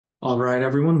All right,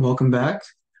 everyone, welcome back.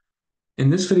 In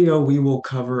this video, we will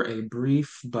cover a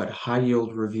brief but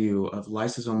high-yield review of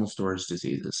lysosomal storage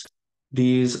diseases.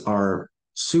 These are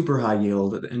super high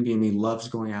yield. The NBME loves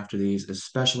going after these,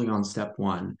 especially on step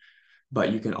one,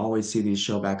 but you can always see these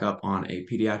show back up on a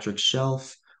pediatric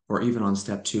shelf or even on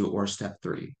step two or step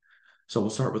three. So we'll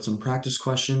start with some practice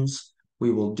questions.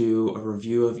 We will do a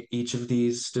review of each of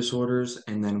these disorders,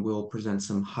 and then we'll present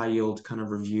some high yield kind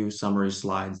of review summary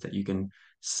slides that you can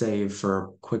save for a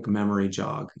quick memory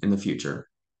jog in the future.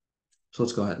 So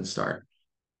let's go ahead and start.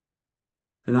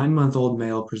 The 9-month-old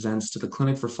male presents to the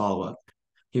clinic for follow-up.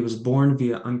 He was born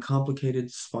via uncomplicated,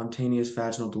 spontaneous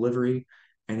vaginal delivery,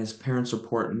 and his parents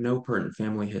report no pertinent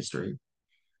family history.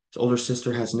 His older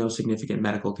sister has no significant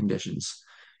medical conditions.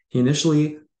 He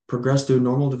initially progressed through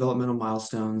normal developmental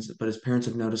milestones, but his parents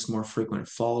have noticed more frequent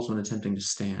falls when attempting to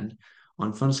stand.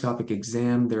 On fundoscopic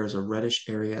exam, there is a reddish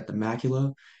area at the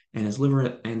macula, and his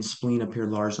liver and spleen appear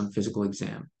large on physical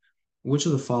exam. Which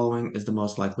of the following is the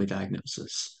most likely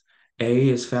diagnosis? A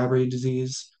is Fabry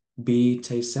disease, B,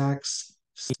 Tay-Sachs,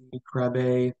 C,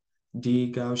 Krabbe,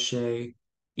 D, Gaucher,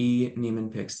 E, Niemann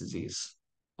Pick's disease.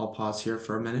 I'll pause here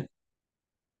for a minute.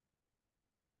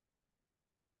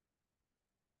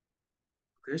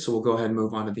 Okay, so we'll go ahead and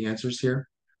move on to the answers here.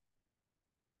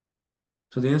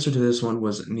 So the answer to this one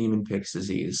was Niemann Pick's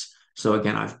disease. So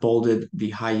again, I've bolded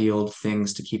the high yield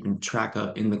things to keep in track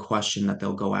of in the question that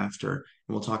they'll go after. And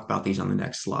we'll talk about these on the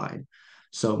next slide.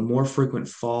 So more frequent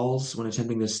falls when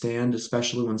attempting to stand,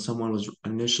 especially when someone was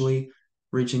initially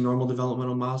reaching normal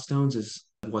developmental milestones, is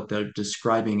what they're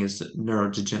describing as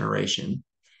neurodegeneration.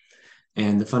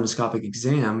 And the fundoscopic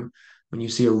exam, when you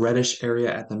see a reddish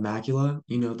area at the macula,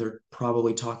 they're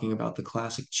probably talking about the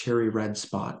classic cherry red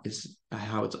spot, is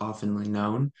how it's often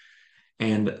known.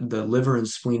 And the liver and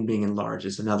spleen being enlarged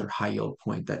is another high yield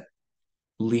point that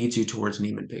leads you towards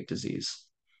Niemann-Pick disease.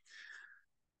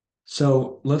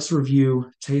 So let's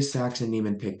review Tay-Sachs and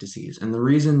Niemann-Pick disease. And the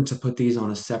reason to put these on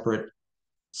a separate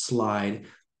slide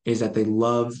is that they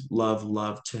love, love,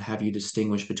 love to have you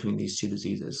distinguish between these two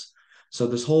diseases. So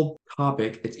this whole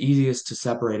topic, it's easiest to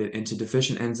separate it into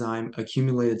deficient enzyme,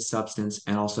 accumulated substance,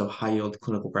 and also high yield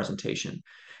clinical presentation.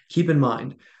 Keep in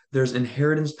mind, there's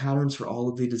inheritance patterns for all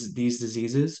of these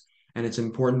diseases, and it's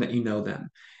important that you know them.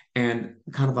 And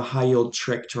kind of a high yield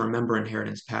trick to remember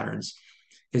inheritance patterns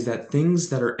is that things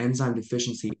that are enzyme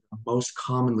deficiency are most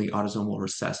commonly autosomal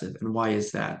recessive. And why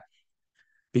is that?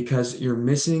 Because you're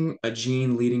missing a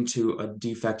gene leading to a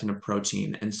defect in a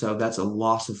protein. And so that's a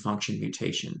loss of function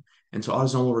mutation. And so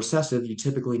autosomal recessive, you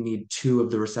typically need two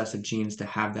of the recessive genes to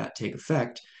have that take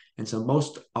effect. And so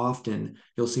most often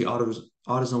you'll see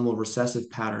autosomal recessive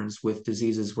patterns with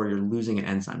diseases where you're losing an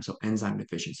enzyme, so enzyme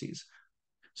deficiencies.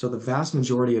 So the vast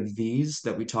majority of these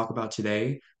that we talk about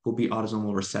today will be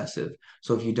autosomal recessive.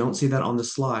 So if you don't see that on the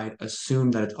slide, assume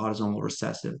that it's autosomal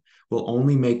recessive. We'll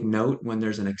only make note when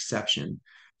there's an exception.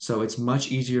 So it's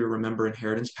much easier to remember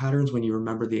inheritance patterns when you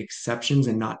remember the exceptions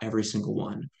and not every single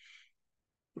one.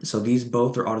 So these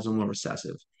both are autosomal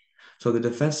recessive. So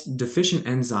the deficient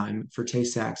enzyme for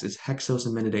Tay-Sachs is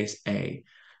hexosaminidase A.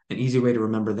 An easy way to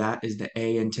remember that is the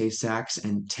A in Tay-Sachs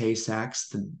and Tay-Sachs.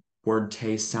 The word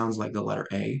Tay sounds like the letter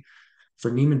A. For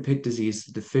Niemann-Pick disease,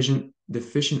 the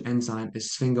deficient enzyme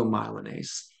is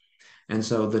sphingomyelinase. And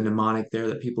so the mnemonic there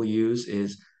that people use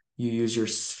is you use your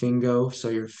sphingo, so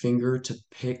your finger to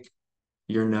pick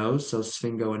your nose. So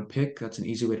sphingo and pick, that's an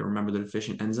easy way to remember the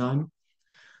deficient enzyme.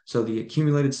 So the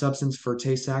accumulated substance for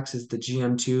Tay-Sachs is the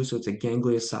GM2, so it's a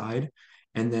ganglioside.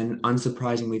 And then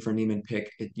unsurprisingly for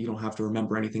Niemann-Pick, you don't have to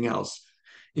remember anything else.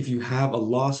 If you have a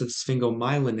loss of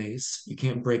sphingomyelinase, you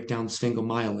can't break down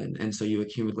sphingomyelin, and so you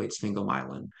accumulate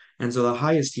sphingomyelin. And so the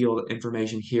highest yield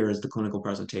information here is the clinical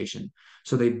presentation.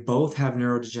 So they both have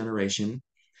neurodegeneration.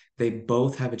 They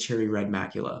both have a cherry red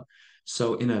macula.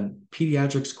 So in a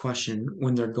pediatrics question,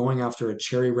 when they're going after a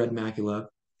cherry red macula,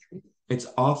 it's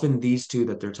often these two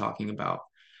that they're talking about.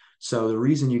 So the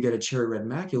reason you get a cherry red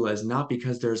macula is not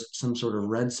because there's some sort of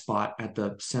red spot at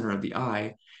the center of the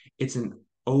eye. It's an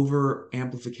over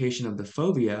amplification of the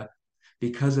fovea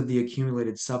because of the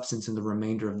accumulated substance in the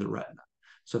remainder of the retina.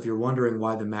 So if you're wondering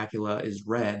why the macula is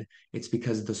red, it's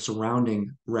because the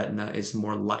surrounding retina is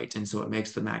more light, and so it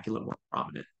makes the macula more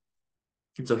prominent.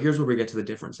 And so here's where we get to the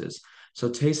differences. So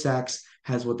Tay-Sachs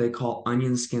has what they call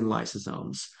onion skin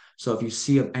lysosomes. So if you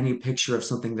see any picture of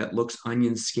something that looks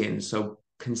onion skin, so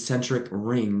concentric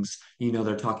rings,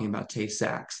 they're talking about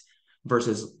Tay-Sachs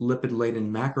versus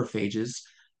lipid-laden macrophages,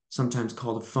 sometimes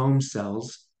called foam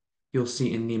cells, you'll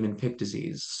see in Niemann-Pick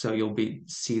disease. So you'll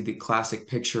see the classic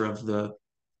picture of the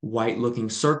white looking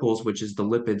circles, which is the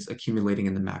lipids accumulating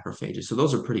in the macrophages. So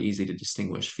those are pretty easy to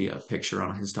distinguish via a picture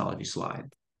on a histology slide.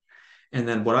 And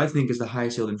then what I think is the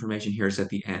highest yield information here is at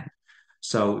the end.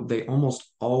 So they almost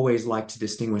always like to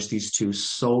distinguish these two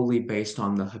solely based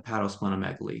on the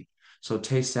hepatosplenomegaly. So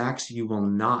Tay-Sachs, you will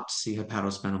not see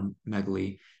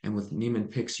hepatosplenomegaly, and with Niemann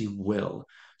Picks, you will.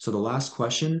 So the last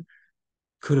question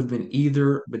could have been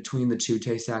either between the two,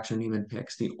 Tay-Sachs or Niemann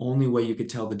Picks. The only way you could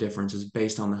tell the difference is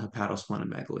based on the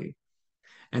hepatosplenomegaly.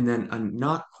 And then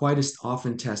not quite as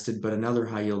often tested, but another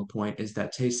high yield point is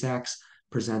that Tay-Sachs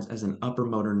presents as an upper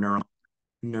motor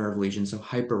nerve lesion, so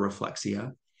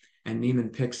hyperreflexia. And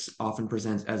Niemann-Pick's often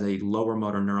presents as a lower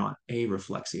motor neuron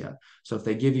areflexia. So if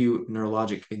they give you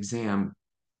neurologic exam,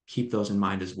 keep those in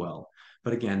mind as well.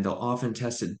 But again, they'll often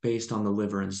test it based on the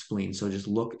liver and spleen. So just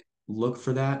look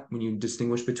for that when you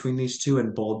distinguish between these two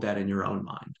and bold that in your own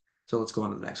mind. So let's go on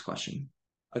to the next question.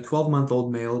 A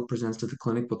 12-month-old male presents to the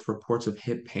clinic with reports of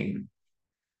hip pain.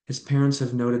 His parents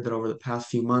have noted that over the past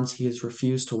few months, he has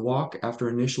refused to walk after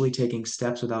initially taking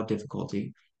steps without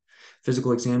difficulty.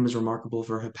 Physical exam is remarkable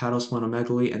for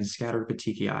hepatosplenomegaly and scattered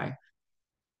petechiae.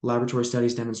 Laboratory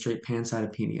studies demonstrate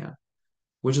pancytopenia.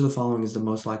 Which of the following is the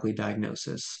most likely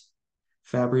diagnosis?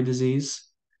 Fabry disease,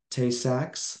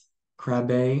 Tay-Sachs,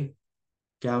 Krabbe,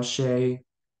 Gaucher,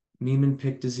 Niemann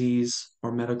Pick disease,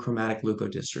 or metachromatic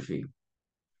leukodystrophy?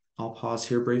 I'll pause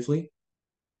here briefly.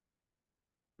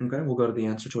 Okay, we'll go to the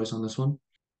answer choice on this one.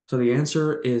 So the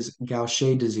answer is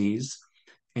Gaucher disease,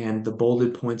 and the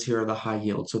bolded points here are the high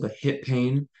yield. So the hip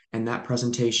pain and that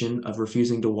presentation of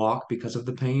refusing to walk because of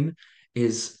the pain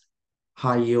is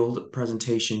high yield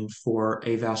presentation for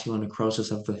avascular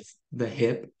necrosis of the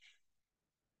hip,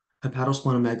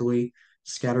 hepatosplenomegaly,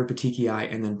 scattered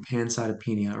petechiae, and then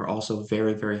pancytopenia are also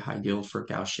very, very high yield for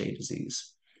Gaucher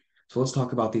disease. So let's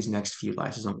talk about these next few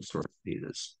lysosomal storage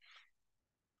diseases.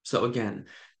 So again,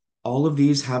 all of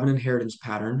these have an inheritance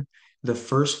pattern. The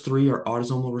first three are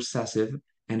autosomal recessive,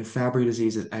 and Fabry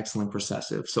disease is X-linked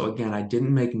recessive. So again, I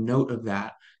didn't make note of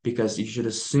that because you should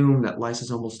assume that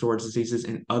lysosomal storage diseases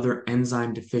and other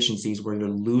enzyme deficiencies where you're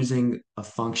losing a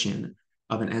function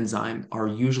of an enzyme are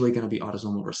usually going to be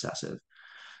autosomal recessive.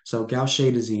 So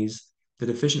Gaucher disease, the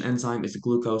deficient enzyme is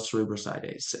glucose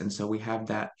cerebrosidase. And so we have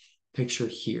that picture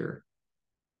here.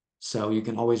 So you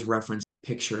can always reference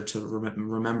picture to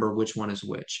remember which one is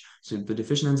which. So the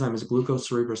deficient enzyme is glucose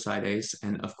cerebrosidase,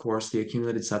 and of course the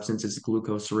accumulated substance is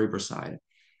glucose cerebroside.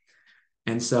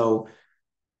 And so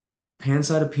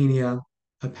pancytopenia,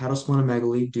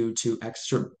 hepatosplenomegaly due to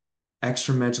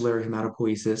extramedullary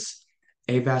hematopoiesis,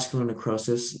 avascular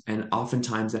necrosis, and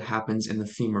oftentimes it happens in the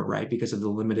femur, right, because of the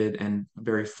limited and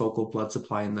very focal blood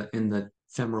supply in the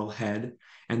femoral head,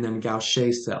 and then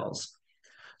Gaucher cells.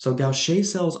 So Gaucher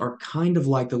cells are kind of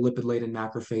like the lipid-laden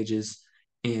macrophages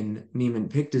in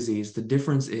Niemann-Pick disease. The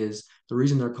difference is the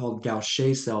reason they're called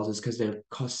Gaucher cells is because they're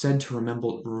said to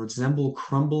resemble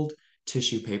crumbled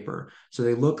tissue paper. So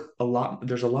they look a lot,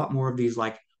 there's a lot more of these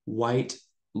like white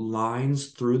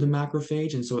lines through the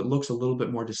macrophage. And so it looks a little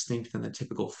bit more distinct than the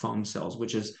typical foam cells,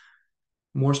 which is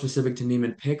more specific to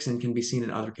Niemann-Pick's and can be seen in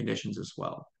other conditions as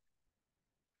well.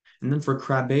 And then for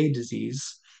Krabbe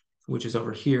disease, which is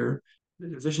over here, the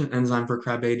deficient enzyme for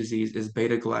Krabbe disease is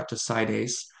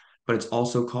beta-galactosidase, but it's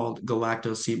also called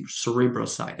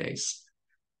galactocerebrosidase.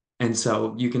 And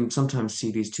so you can sometimes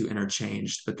see these two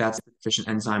interchanged, but that's the deficient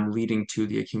enzyme leading to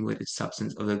the accumulated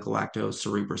substance of the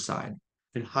galactocerebroside.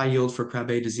 And high yield for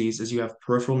Krabbe disease is you have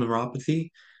peripheral neuropathy,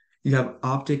 you have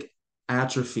optic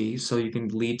atrophy, so you can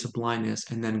lead to blindness,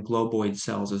 and then globoid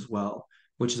cells as well,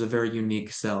 which is a very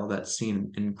unique cell that's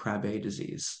seen in Krabbe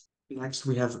disease. Next,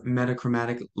 we have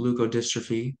metachromatic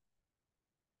leukodystrophy.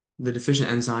 The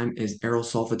deficient enzyme is aryl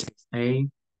sulfatase A,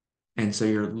 and so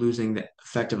you're losing the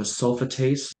effect of a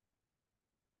sulfatase.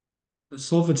 The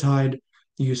sulfatide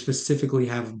you specifically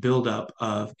have buildup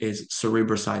of is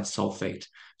cerebroside sulfate.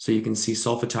 So you can see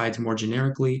sulfatides more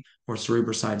generically or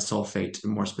cerebroside sulfate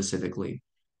more specifically.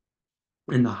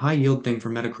 And the high yield thing for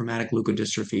metachromatic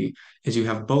leukodystrophy is you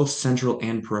have both central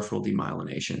and peripheral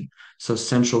demyelination. So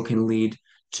central can lead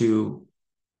to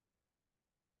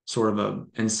sort of a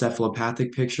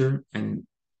encephalopathic picture and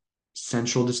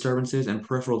central disturbances, and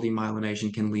peripheral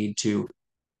demyelination can lead to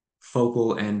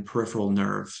focal and peripheral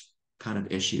nerve kind of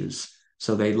issues.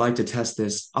 So they like to test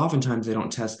this. Oftentimes they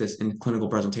don't test this in clinical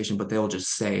presentation, but they'll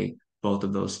just say both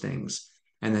of those things.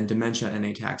 And then dementia and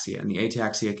ataxia. And the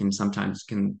ataxia can sometimes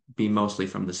be mostly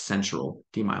from the central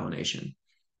demyelination.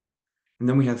 And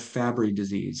then we have Fabry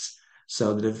disease.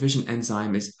 So the deficient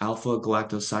enzyme is alpha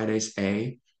galactosidase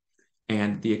A,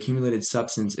 and the accumulated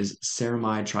substance is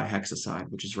ceramide trihexoside,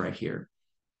 which is right here.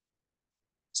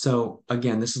 So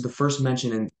again, this is the first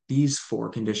mention in these four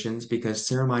conditions because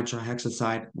ceramide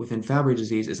trihexycide within Fabry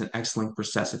disease is an X-linked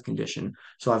recessive condition.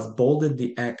 So I've bolded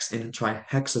the X in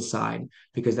trihexycide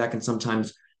because that can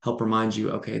sometimes help remind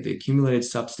you, okay, the accumulated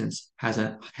substance has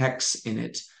a hex in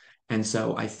it. And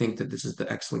so I think that this is the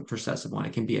X-linked recessive one.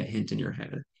 It can be a hint in your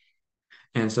head.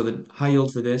 And so the high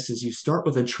yield for this is you start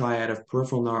with a triad of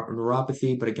peripheral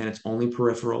neuropathy, but again, it's only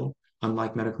peripheral,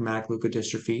 unlike metachromatic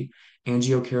leukodystrophy,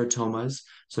 angiokeratomas.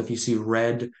 So if you see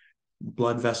red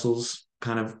blood vessels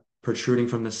kind of protruding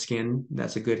from the skin,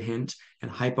 that's a good hint. And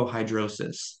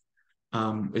hypohidrosis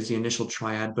is the initial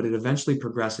triad, but it eventually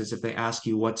progresses. If they ask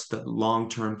you what's the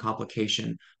long-term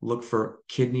complication, look for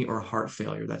kidney or heart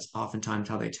failure. That's oftentimes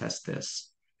how they test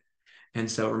this. And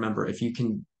so remember, if you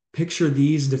can picture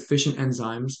these deficient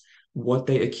enzymes, what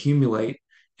they accumulate,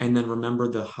 and then remember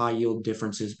the high yield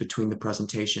differences between the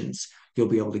presentations, you'll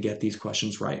be able to get these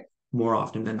questions right more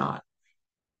often than not.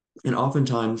 And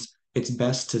oftentimes, it's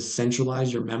best to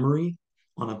centralize your memory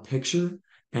on a picture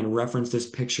and reference this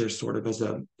picture sort of as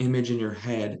an image in your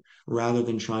head rather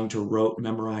than trying to rote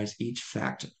memorize each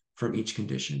fact from each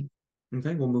condition.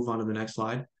 Okay, we'll move on to the next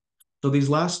slide. So these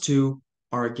last two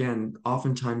are again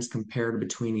oftentimes compared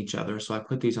between each other. So I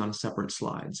put these on separate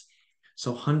slides.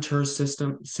 So Hunter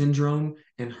system syndrome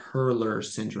and Hurler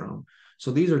syndrome. So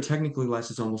these are technically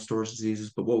lysosomal storage diseases,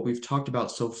 but what we've talked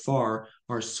about so far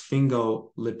are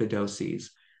sphingolipidoses.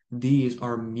 These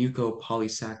are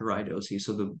mucopolysaccharidoses.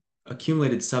 So the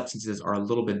accumulated substances are a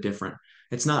little bit different.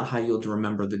 It's not high yield to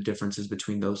remember the differences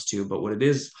between those two, but what it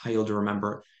is high yield to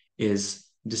remember is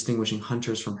distinguishing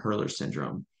Hunter's from Hurler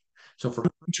syndrome. So for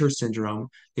Hunter syndrome,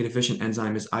 the deficient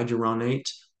enzyme is iduronate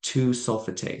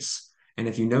 2-sulfatase. And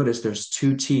if you notice, there's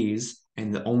two T's,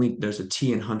 and there's a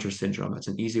T in Hunter syndrome. That's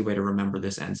an easy way to remember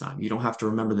this enzyme. You don't have to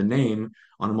remember the name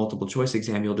on a multiple choice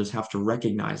exam. You'll just have to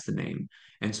recognize the name.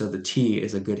 And so the T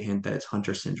is a good hint that it's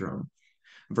Hunter syndrome.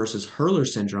 Versus Hurler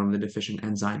syndrome, the deficient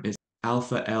enzyme is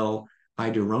alpha L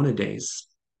iduronidase,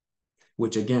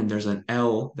 which again, there's an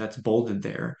L that's bolded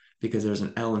there because there's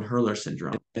an L in Hurler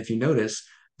syndrome. If you notice,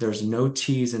 there's no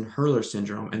T's in Hurler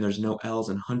syndrome and there's no L's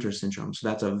in Hunter syndrome. So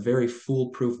that's a very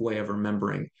foolproof way of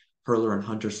remembering Hurler and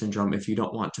Hunter syndrome if you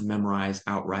don't want to memorize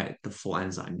outright the full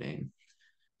enzyme name.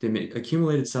 The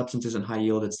accumulated substances in high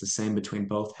yield, it's the same between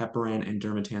both heparan and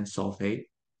dermatan sulfate.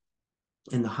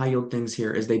 And the high yield things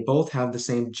here is they both have the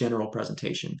same general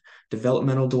presentation,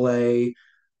 developmental delay,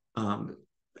 um,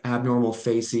 abnormal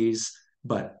facies.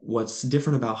 But what's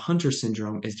different about Hunter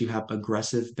syndrome is you have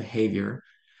aggressive behavior.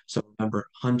 So remember,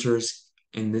 Hunter's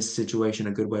in this situation,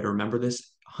 a good way to remember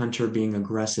this, Hunter being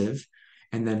aggressive,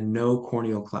 and then no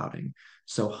corneal clouding.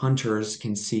 So Hunters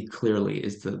can see clearly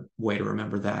is the way to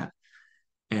remember that.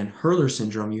 And Hurler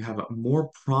syndrome, you have a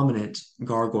more prominent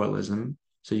gargoylism.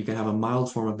 So you can have a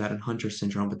mild form of that in Hunter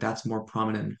syndrome, but that's more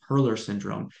prominent in Hurler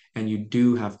syndrome. And you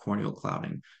do have corneal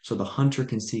clouding. So the Hunter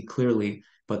can see clearly,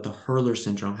 but the Hurler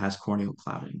syndrome has corneal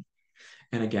clouding.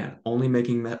 And again, only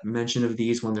making mention of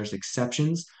these when there's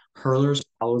exceptions. Hurler's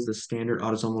follows the standard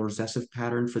autosomal recessive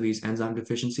pattern for these enzyme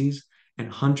deficiencies, and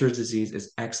Hunter's disease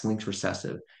is X-linked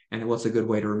recessive. And what's a good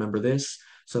way to remember this?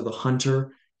 So the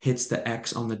Hunter hits the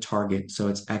X on the target, so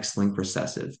it's X-linked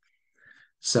recessive.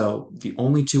 So the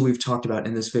only two we've talked about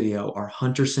in this video are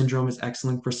Hunter syndrome is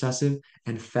X-linked recessive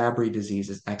and Fabry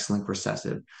disease is X-linked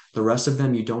recessive. The rest of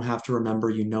them you don't have to remember,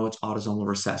 you know it's autosomal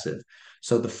recessive.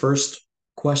 So the first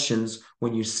questions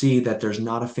when you see that there's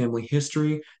not a family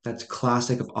history, that's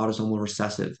classic of autosomal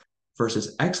recessive.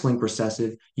 Versus X-linked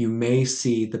recessive, you may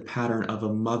see the pattern of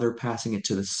a mother passing it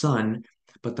to the son,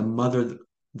 but the mother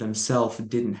themselves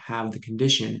didn't have the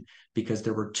condition because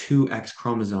there were two X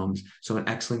chromosomes. So an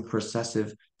X-linked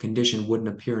recessive condition wouldn't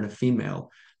appear in a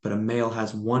female, but a male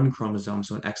has one chromosome,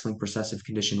 so an X-linked recessive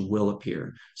condition will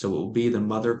appear. So it will be the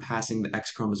mother passing the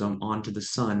X chromosome on to the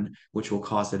son, which will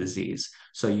cause the disease.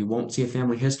 So you won't see a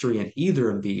family history in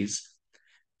either of these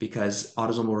because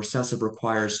autosomal recessive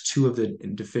requires two of the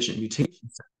deficient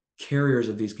mutations carriers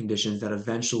of these conditions that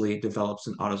eventually develops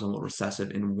an autosomal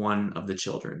recessive in one of the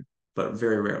children, but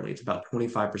very rarely. It's about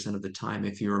 25% of the time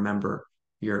if you remember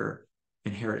your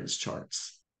inheritance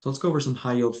charts. So let's go over some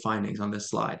high yield findings on this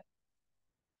slide.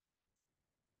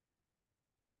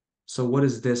 So what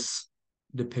is this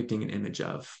depicting an image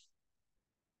of?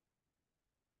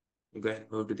 We'll go ahead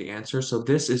and move to the answer. So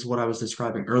this is what I was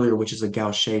describing earlier, which is a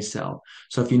Gaucher cell.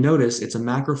 So if you notice, it's a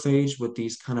macrophage with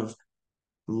these kind of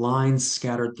lines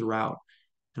scattered throughout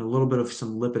and a little bit of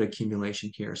some lipid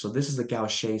accumulation here. So this is a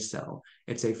Gaucher cell.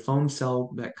 It's a foam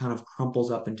cell that kind of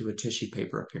crumples up into a tissue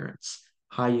paper appearance.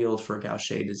 High yield for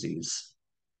Gaucher disease.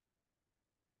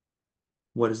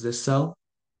 What is this cell?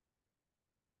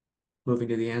 moving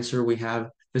to the answer, we have,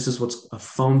 this is what's a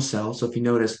foam cell. So if you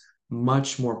notice,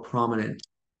 much more prominent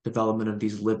development of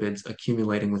these lipids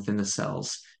accumulating within the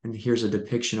cells. And here's a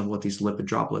depiction of what these lipid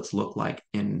droplets look like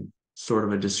in sort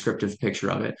of a descriptive picture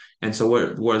of it. And so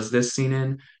what was this seen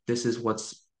in? This is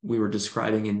what's we were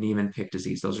describing in Niemann Pick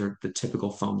disease. Those are the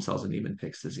typical foam cells in Niemann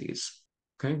Pick's disease.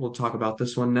 Okay, we'll talk about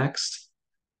this one next.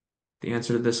 The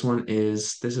answer to this one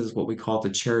is this is what we call the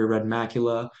cherry red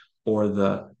macula or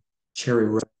the cherry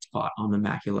red spot on the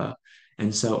macula.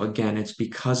 And so again, it's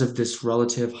because of this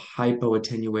relative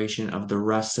hypoattenuation of the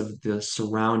rest of the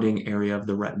surrounding area of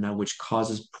the retina, which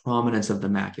causes prominence of the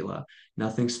macula.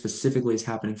 Nothing specifically is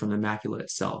happening from the macula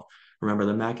itself. Remember,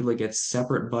 the macula gets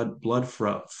separate blood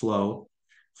flow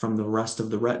from the rest of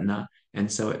the retina,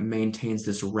 and so it maintains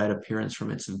this red appearance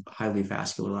from its highly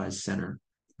vascularized center.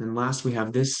 And last, we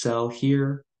have this cell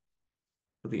here.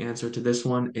 The answer to this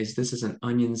one is this is an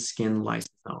onion skin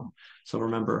lysosome. So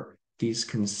remember, these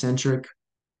concentric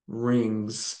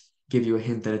rings give you a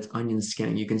hint that it's onion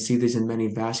skinning. You can see these in many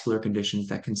vascular conditions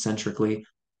that concentrically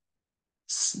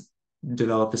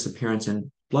develop this appearance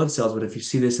in blood cells. But if you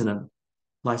see this in a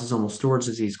lysosomal storage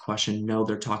disease question, no,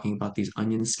 they're talking about these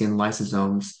onion skin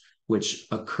lysosomes, which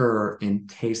occur in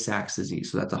Tay-Sachs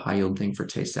disease. So that's a high yield thing for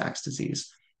Tay-Sachs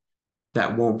disease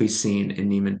that won't be seen in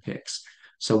Niemann Picks.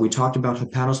 So we talked about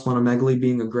hepatosplenomegaly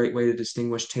being a great way to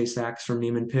distinguish Tay-Sachs from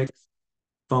Niemann Picks.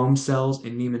 Foam cells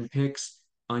in Niemann Picks,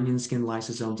 onion skin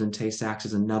lysosomes in Tay-Sachs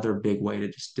is another big way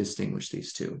to distinguish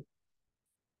these two.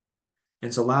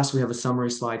 And so last, we have a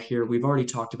summary slide here. We've already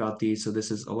talked about these, so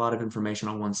this is a lot of information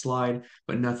on one slide,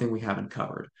 but nothing we haven't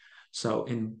covered. So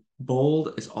in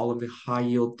bold is all of the high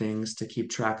yield things to keep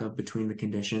track of between the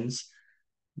conditions.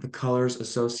 The colors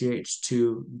associate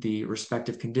to the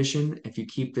respective condition. If you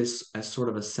keep this as sort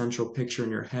of a central picture in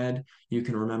your head, you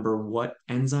can remember what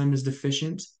enzyme is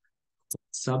deficient,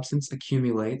 substance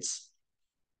accumulates,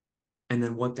 and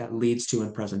then what that leads to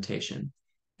in presentation.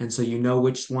 And so you know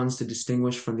which ones to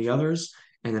distinguish from the others,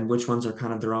 and then which ones are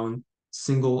kind of their own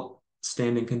single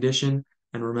standing condition.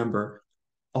 And remember,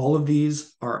 all of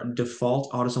these are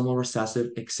default autosomal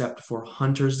recessive except for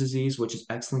Hunter's disease, which is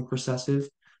X-linked recessive,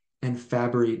 and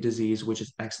Fabry disease, which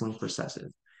is X-linked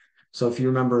recessive. So if you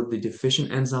remember the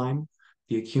deficient enzyme,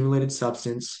 the accumulated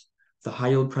substance, the high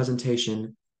yield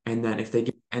presentation, and then if they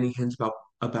give any hints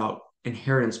about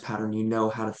inheritance pattern, you know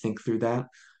how to think through that.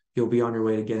 You'll be on your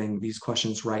way to getting these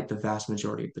questions right the vast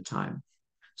majority of the time.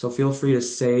 So feel free to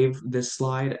save this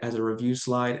slide as a review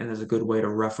slide and as a good way to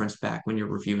reference back when you're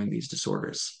reviewing these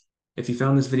disorders. If you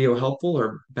found this video helpful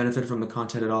or benefited from the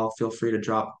content at all, feel free to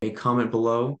drop a comment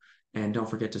below and don't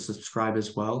forget to subscribe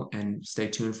as well and stay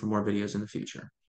tuned for more videos in the future.